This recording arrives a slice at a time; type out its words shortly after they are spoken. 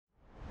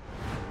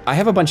I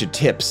have a bunch of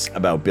tips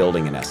about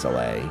building an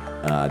SLA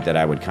that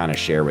I would kind of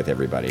share with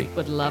everybody.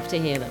 Would love to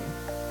hear them.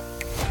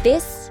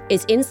 This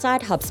is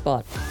Inside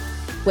HubSpot,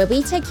 where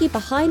we take you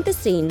behind the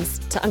scenes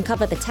to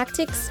uncover the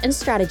tactics and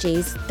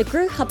strategies that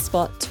grew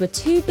HubSpot to a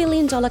 $2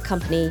 billion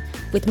company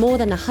with more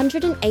than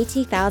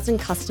 180,000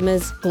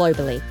 customers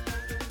globally.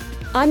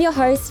 I'm your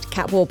host,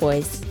 Kat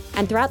Warboys,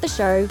 and throughout the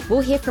show,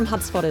 we'll hear from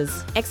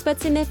HubSpotters,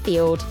 experts in their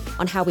field,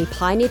 on how we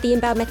pioneered the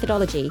inbound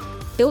methodology,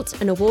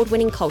 built an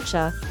award-winning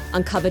culture,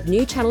 uncovered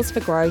new channels for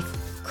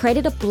growth,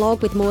 created a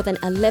blog with more than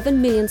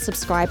 11 million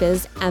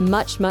subscribers, and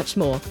much, much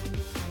more.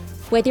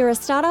 Whether you're a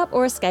startup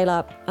or a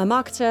scale-up, a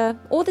marketer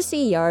or the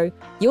CEO,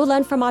 you'll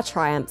learn from our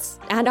triumphs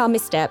and our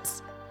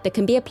missteps that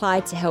can be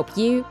applied to help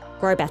you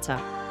grow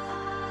better.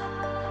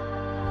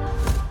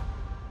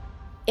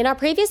 In our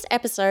previous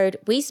episode,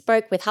 we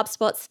spoke with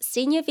HubSpot's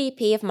Senior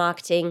VP of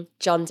Marketing,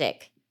 John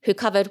Dick, who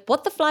covered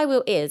what the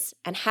flywheel is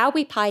and how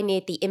we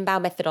pioneered the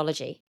inbound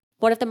methodology.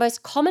 One of the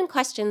most common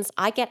questions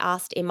I get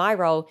asked in my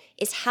role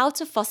is how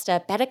to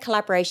foster better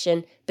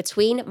collaboration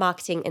between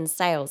marketing and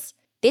sales.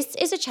 This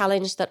is a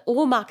challenge that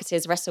all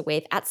marketers wrestle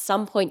with at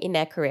some point in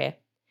their career.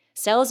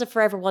 Sales are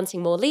forever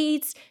wanting more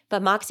leads,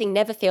 but marketing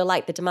never feel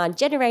like the demand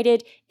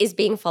generated is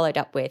being followed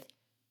up with.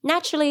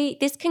 Naturally,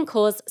 this can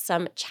cause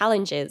some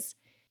challenges.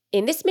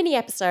 In this mini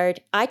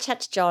episode, I chat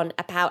to John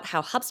about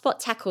how HubSpot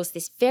tackles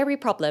this very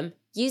problem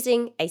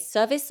using a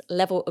service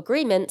level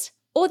agreement,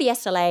 or the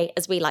SLA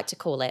as we like to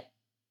call it.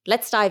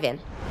 Let's dive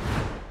in.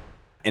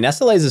 An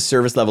SLA is a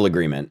service level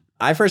agreement.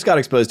 I first got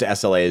exposed to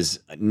SLAs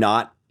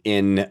not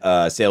in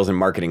a sales and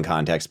marketing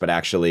context, but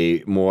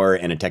actually more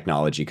in a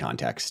technology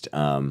context.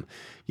 Either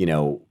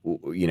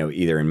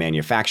in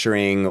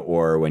manufacturing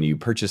or when you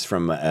purchase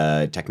from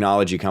a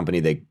technology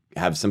company, they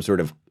have some sort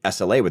of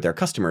SLA with their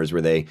customers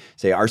where they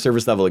say our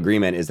service level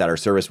agreement is that our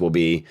service will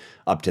be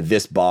up to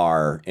this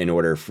bar in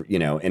order for,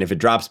 and if it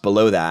drops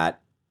below that,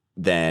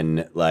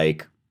 then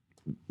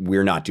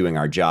we're not doing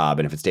our job.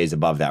 And if it stays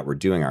above that, we're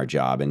doing our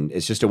job. And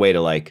it's just a way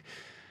to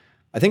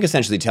I think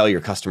essentially tell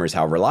your customers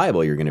how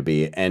reliable you're going to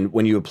be. And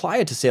when you apply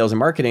it to sales and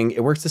marketing,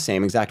 it works the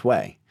same exact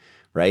way,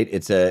 right?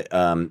 It's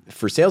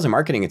for sales and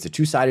marketing, it's a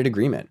two-sided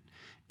agreement.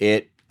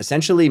 It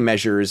essentially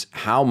measures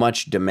how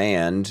much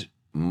demand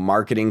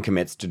marketing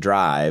commits to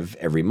drive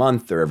every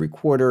month or every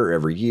quarter or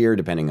every year,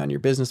 depending on your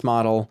business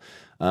model.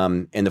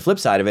 And the flip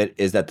side of it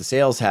is that the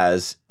sales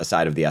has a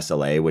side of the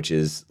SLA, which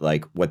is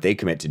what they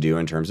commit to do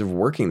in terms of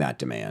working that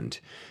demand.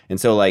 And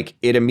so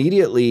it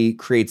immediately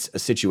creates a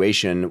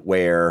situation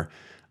where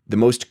the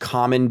most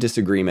common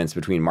disagreements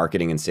between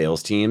marketing and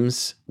sales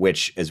teams,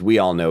 which as we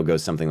all know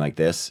goes something like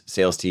this.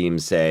 Sales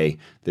teams say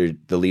the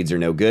leads are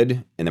no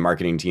good, and the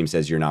marketing team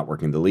says you're not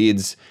working the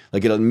leads.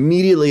 It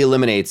immediately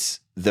eliminates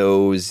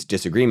those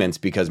disagreements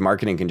because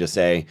marketing can just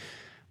say,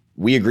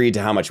 we agreed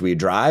to how much we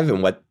drive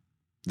and what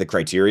the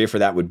criteria for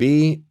that would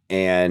be,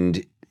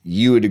 and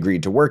you had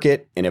agreed to work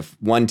it. And if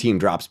one team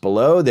drops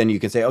below, then you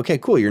can say, okay,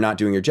 cool, you're not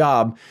doing your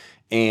job.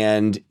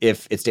 And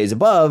if it stays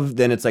above,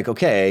 then it's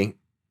okay,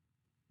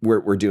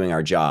 we're doing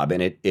our job.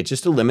 And it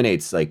just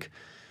eliminates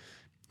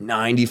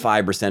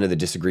 95% of the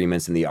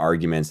disagreements and the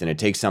arguments. And it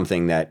takes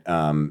something that,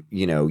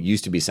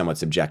 used to be somewhat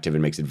subjective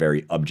and makes it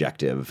very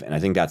objective. And I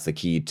think that's the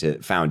key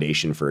to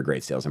foundation for a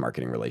great sales and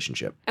marketing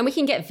relationship. And we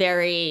can get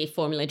very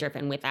formula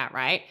driven with that,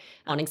 right?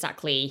 On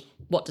exactly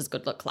what does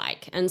good look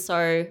like. And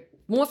so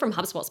more from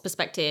HubSpot's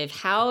perspective,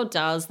 how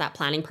does that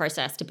planning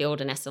process to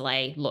build an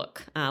SLA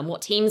look?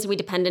 What teams are we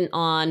dependent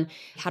on?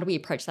 How do we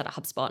approach that at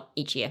HubSpot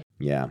each year?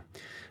 Yeah.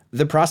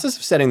 The process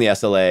of setting the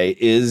SLA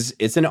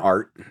it's an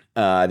art.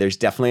 There's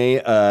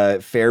definitely a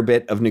fair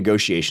bit of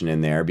negotiation in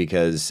there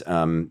because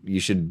you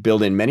should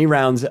build in many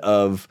rounds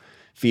of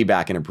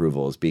feedback and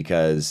approvals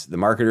because the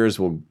marketers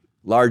will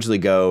largely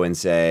go and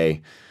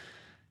say,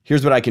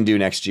 here's what I can do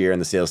next year.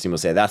 And the sales team will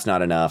say, that's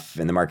not enough.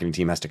 And the marketing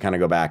team has to kind of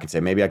go back and say,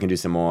 maybe I can do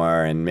some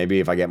more. And maybe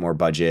if I get more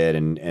budget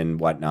and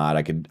whatnot,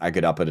 I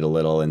could up it a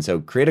little. And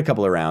so create a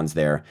couple of rounds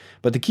there.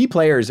 But the key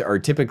players are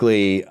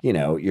typically,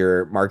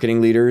 your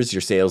marketing leaders,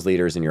 your sales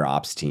leaders, and your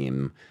ops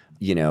team.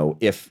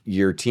 If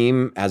your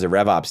team has a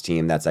RevOps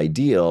team, that's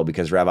ideal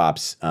because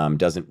RevOps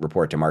doesn't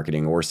report to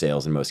marketing or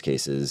sales in most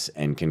cases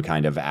and can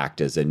kind of act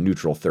as a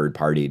neutral third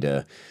party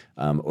to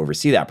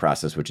oversee that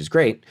process, which is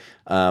great.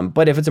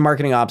 But if it's a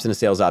marketing ops and a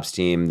sales ops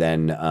team,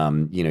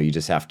 then, you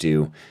just have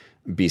to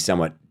be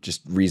somewhat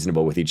just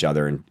reasonable with each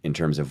other in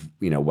terms of,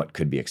 what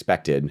could be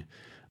expected.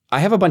 I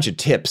have a bunch of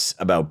tips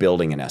about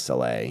building an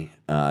SLA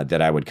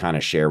that I would kind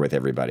of share with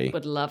everybody.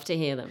 Would love to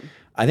hear them.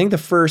 I think the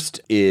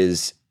first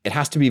is it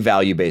has to be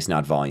value-based,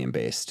 not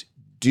volume-based.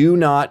 Do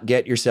not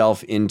get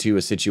yourself into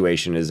a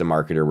situation as a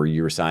marketer where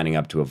you're signing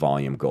up to a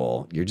volume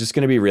goal. You're just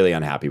going to be really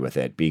unhappy with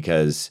it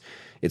because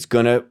it's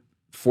going to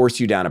force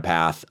you down a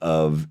path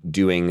of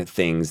doing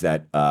things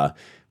that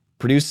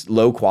produce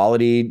low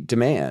quality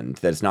demand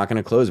that's not going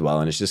to close well.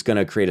 And it's just going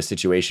to create a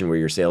situation where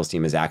your sales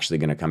team is actually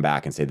going to come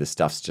back and say, this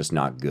stuff's just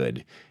not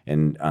good.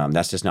 And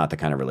that's just not the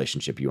kind of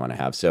relationship you want to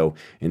have. So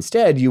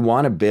instead, you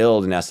want to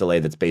build an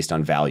SLA that's based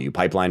on value,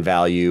 pipeline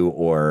value,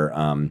 or,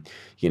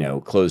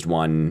 closed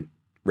won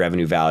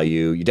revenue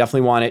value. You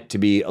definitely want it to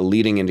be a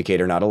leading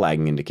indicator, not a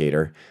lagging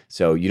indicator.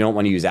 So you don't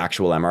want to use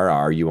actual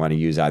MRR. You want to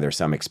use either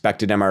some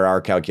expected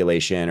MRR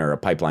calculation or a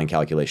pipeline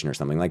calculation or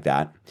something like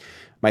that.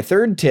 My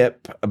third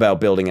tip about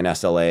building an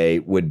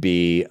SLA would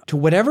be, to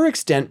whatever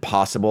extent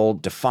possible,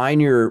 define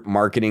your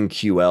marketing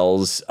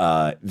QLs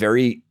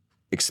very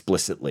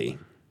explicitly.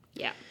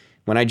 Yeah.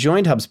 When I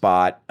joined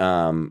HubSpot,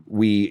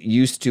 we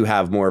used to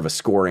have more of a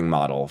scoring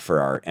model for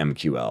our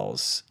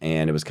MQLs.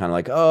 And it was kind of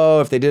like, oh,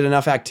 if they did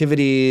enough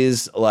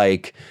activities,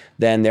 like,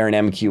 then they're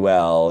an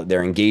MQL.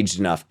 They're engaged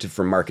enough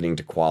for marketing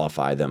to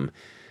qualify them.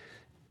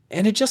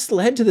 And it just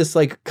led to this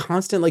like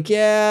constant, like,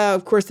 yeah,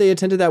 of course they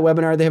attended that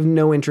webinar. They have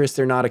no interest.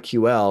 They're not a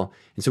QL.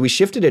 And so we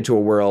shifted it to a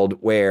world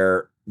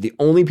where the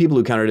only people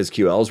who counted as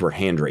QLs were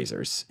hand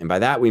raisers. And by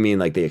that, we mean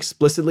like they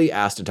explicitly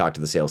asked to talk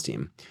to the sales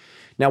team.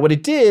 Now, what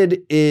it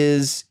did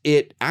is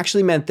it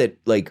actually meant that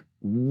like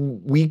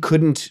we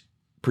couldn't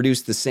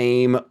produce the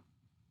same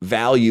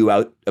value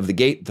out of the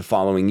gate the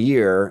following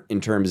year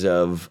in terms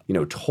of,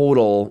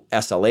 total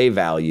SLA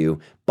value,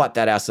 but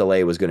that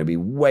SLA was going to be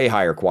way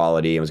higher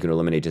quality and was going to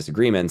eliminate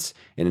disagreements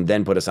and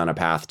then put us on a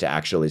path to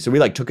actually, so we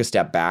like took a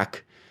step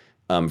back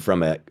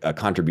from a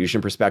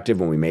contribution perspective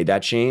when we made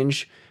that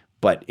change.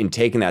 But in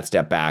taking that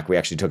step back, we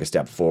actually took a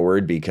step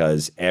forward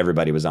because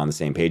everybody was on the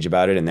same page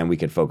about it. And then we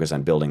could focus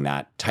on building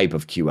that type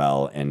of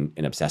QL and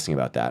obsessing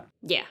about that.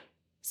 Yeah.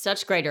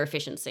 Such greater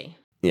efficiency.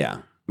 Yeah.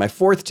 My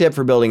fourth tip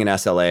for building an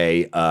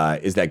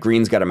SLA is that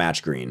green's got to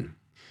match green.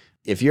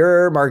 If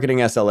your marketing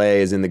SLA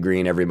is in the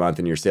green every month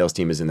and your sales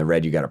team is in the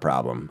red, you got a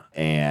problem.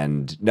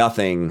 And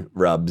nothing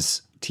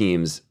rubs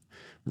teams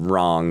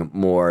wrong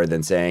more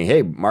than saying,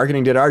 hey,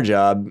 marketing did our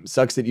job.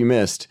 Sucks that you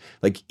missed.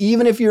 Like,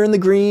 even if you're in the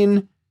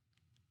green,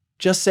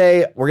 just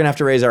say, we're going to have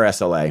to raise our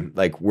SLA.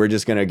 Like, we're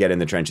just going to get in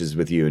the trenches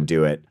with you and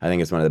do it. I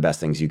think it's one of the best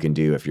things you can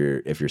do if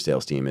your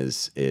sales team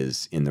is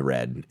in the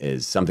red,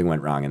 is something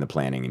went wrong in the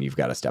planning and you've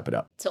got to step it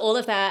up. So all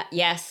of that,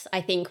 yes,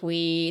 I think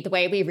the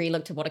way we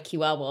relooked at what a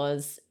QL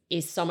was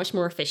is so much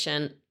more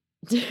efficient.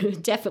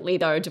 Definitely,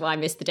 though, do I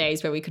miss the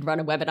days where we could run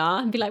a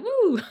webinar and be like,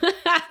 woo,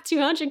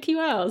 200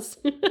 QLs.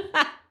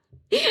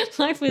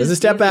 Life was There's a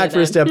step back for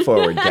a step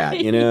forward, Kat,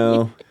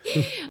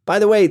 By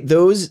the way,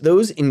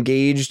 those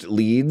engaged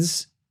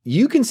leads,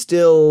 you can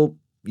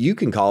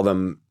call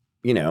them,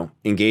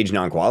 engaged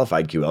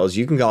non-qualified QLs.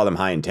 You can call them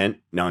high intent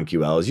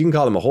non-QLs. You can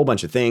call them a whole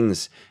bunch of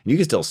things. And you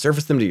can still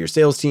surface them to your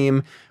sales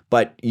team,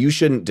 but you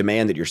shouldn't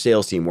demand that your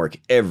sales team work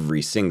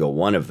every single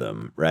one of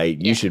them, right?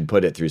 Yeah. You should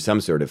put it through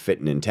some sort of fit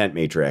and intent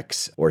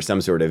matrix or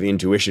some sort of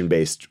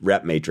intuition-based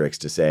rep matrix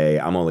to say,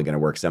 I'm only going to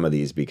work some of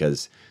these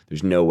because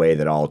there's no way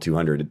that all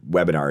 200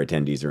 webinar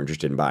attendees are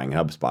interested in buying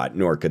HubSpot,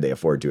 nor could they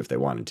afford to if they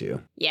wanted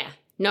to. Yeah.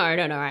 No.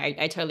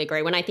 I totally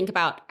agree. When I think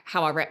about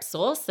how our reps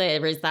source,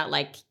 there is that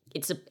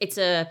it's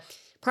a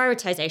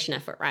prioritization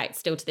effort, right?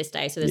 Still to this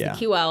day. So there's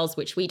the QLs,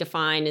 which we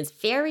define as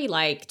very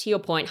to your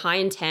point, high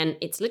intent.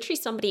 It's literally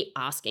somebody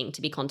asking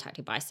to be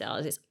contacted by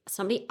sales. It's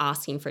somebody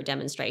asking for a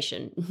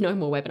demonstration. No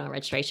more webinar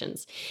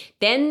registrations.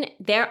 Then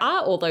there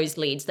are all those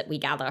leads that we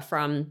gather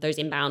from those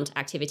inbound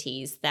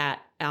activities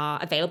that are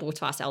available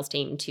to our sales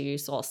team to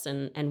source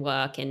and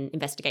work and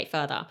investigate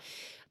further.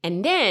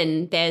 And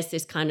then there's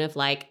this kind of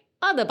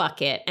other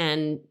bucket.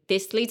 And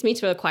this leads me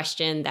to a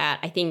question that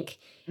I think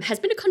has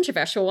been a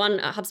controversial one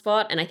at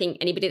HubSpot. And I think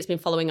anybody that's been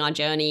following our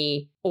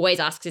journey always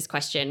asks this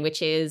question,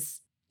 which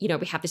is, we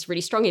have this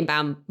really strong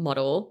inbound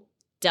model.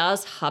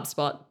 Does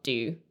HubSpot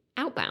do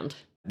outbound?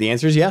 The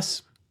answer is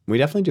yes. We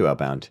definitely do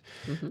outbound.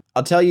 Mm-hmm.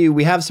 I'll tell you,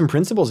 we have some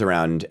principles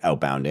around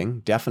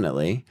outbounding,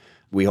 definitely.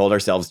 We hold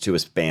ourselves to a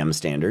spam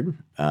standard.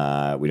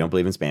 We don't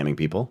believe in spamming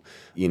people.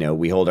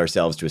 We hold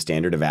ourselves to a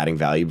standard of adding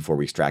value before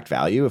we extract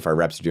value. If our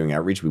reps are doing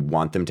outreach, we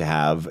want them to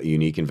have a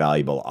unique and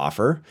valuable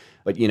offer.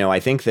 But, I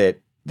think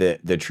that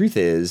the truth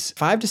is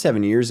 5 to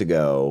 7 years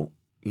ago,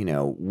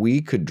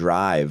 we could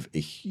drive a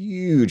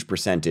huge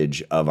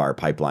percentage of our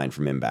pipeline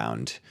from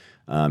inbound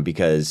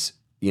because,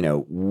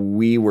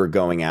 we were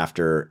going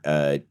after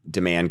a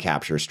demand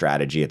capture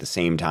strategy at the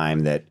same time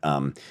that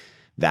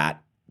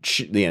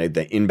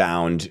the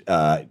inbound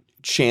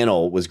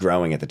channel was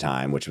growing at the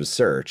time, which was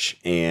search.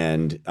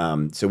 And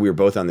so we were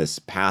both on this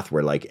path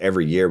where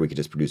every year we could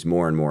just produce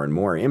more and more and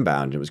more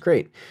inbound. It was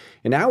great.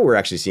 And now what we're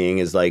actually seeing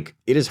is it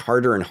is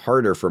harder and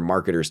harder for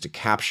marketers to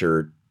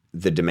capture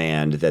the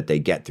demand that they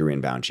get through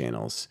inbound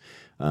channels.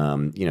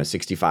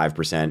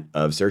 65%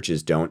 of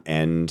searches don't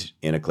end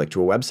in a click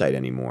to a website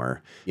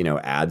anymore.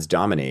 Ads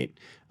dominate.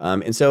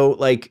 And so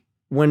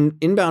when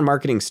inbound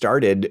marketing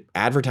started,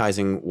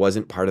 advertising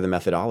wasn't part of the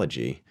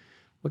methodology.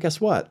 Well,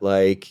 guess what?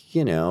 In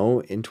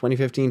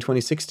 2015,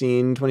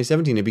 2016,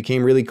 2017, it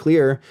became really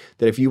clear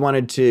that if you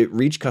wanted to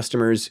reach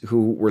customers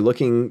who were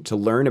looking to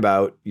learn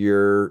about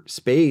your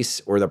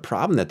space or the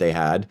problem that they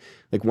had,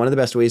 one of the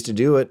best ways to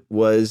do it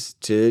was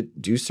to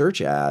do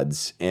search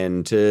ads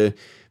and to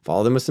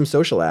follow them with some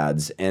social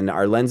ads. And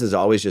our lens has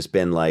always just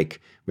been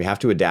we have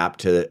to adapt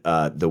to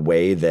the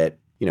way that,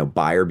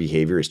 buyer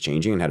behavior is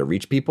changing and how to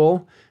reach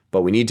people.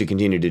 but we need to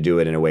continue to do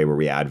it in a way where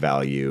we add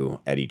value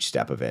at each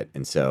step of it.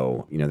 And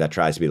so, that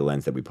tries to be the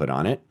lens that we put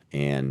on it.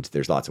 And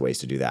there's lots of ways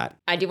to do that.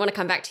 I do want to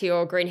come back to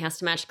your greenhouse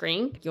to match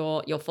green,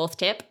 your fourth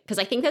tip, because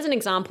I think there's an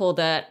example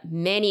that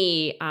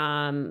many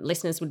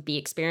listeners would be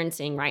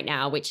experiencing right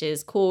now, which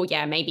is cool.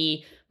 Yeah,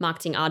 maybe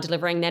marketing are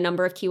delivering their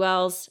number of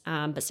QLs,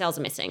 but sales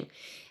are missing.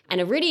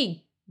 And a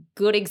really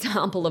good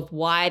example of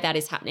why that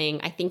is happening,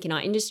 I think, in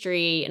our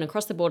industry and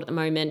across the board at the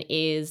moment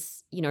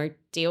is,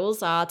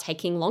 deals are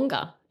taking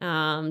longer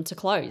to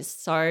close.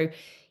 So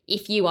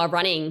if you are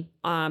running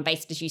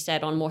based, as you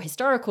said, on more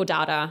historical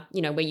data,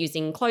 we're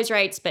using close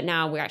rates, but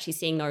now we're actually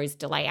seeing those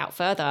delay out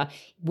further.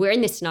 We're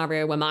in this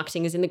scenario where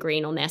marketing is in the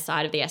green on their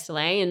side of the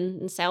SLA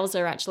and sales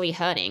are actually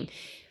hurting.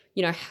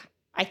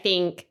 I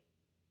think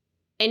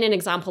in an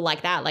example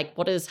like that,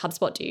 what does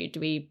HubSpot do?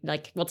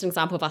 What's an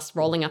example of us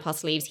rolling up our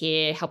sleeves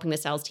here, helping the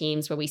sales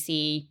teams where we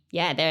see,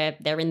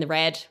 they're in the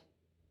red,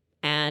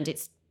 and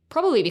it's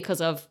probably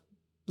because of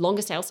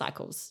longer sales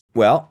cycles?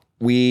 Well,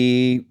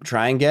 we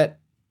try and get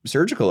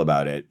surgical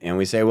about it. And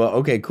we say, well,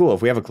 okay, cool.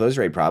 If we have a close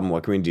rate problem,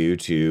 what can we do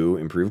to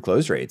improve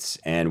close rates?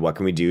 And what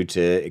can we do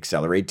to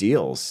accelerate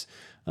deals?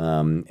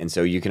 And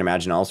so you can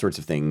imagine all sorts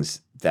of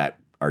things that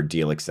are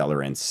deal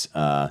accelerants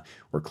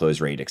or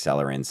close rate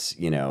accelerants,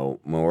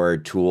 more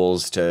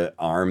tools to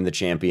arm the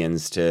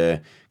champions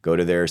to go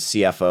to their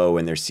CFO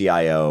and their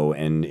CIO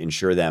and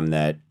ensure them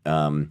that,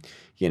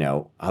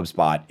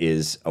 HubSpot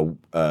is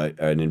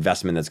an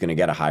investment that's going to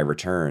get a high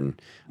return.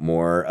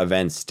 More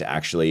events to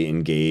actually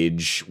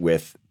engage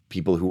with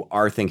people who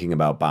are thinking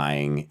about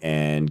buying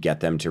and get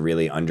them to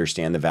really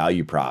understand the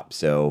value prop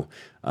so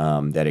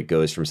that it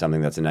goes from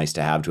something that's a nice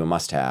to have to a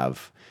must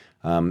have.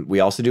 We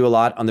also do a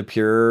lot on the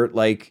pure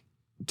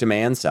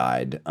demand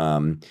side.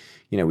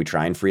 We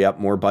try and free up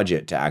more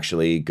budget to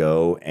actually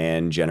go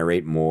and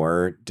generate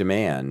more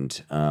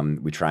demand.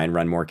 We try and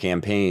run more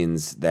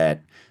campaigns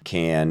that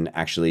can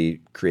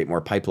actually create more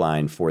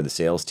pipeline for the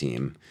sales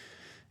team.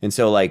 And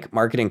so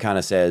marketing kind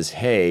of says,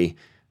 hey,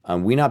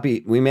 we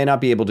may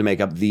not be able to make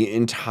up the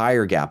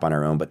entire gap on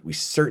our own, but we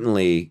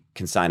certainly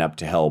can sign up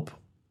to help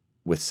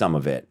with some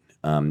of it.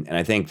 And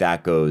I think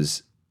that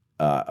goes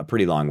a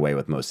pretty long way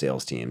with most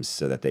sales teams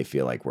so that they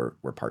feel like we're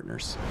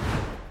partners.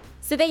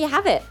 So there you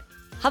have it.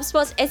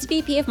 HubSpot's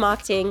SVP of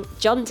Marketing,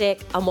 John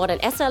Dick, on what an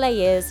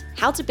SLA is,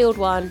 how to build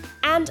one,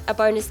 and a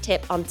bonus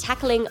tip on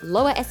tackling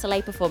lower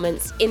SLA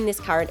performance in this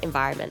current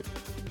environment.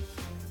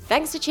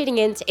 Thanks for tuning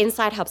in to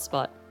Inside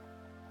HubSpot.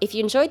 If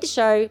you enjoyed the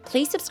show,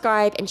 please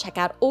subscribe and check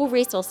out all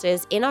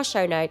resources in our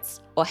show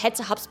notes or head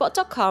to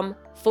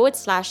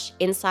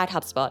HubSpot.com/Inside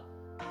HubSpot.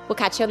 We'll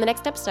catch you on the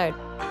next episode.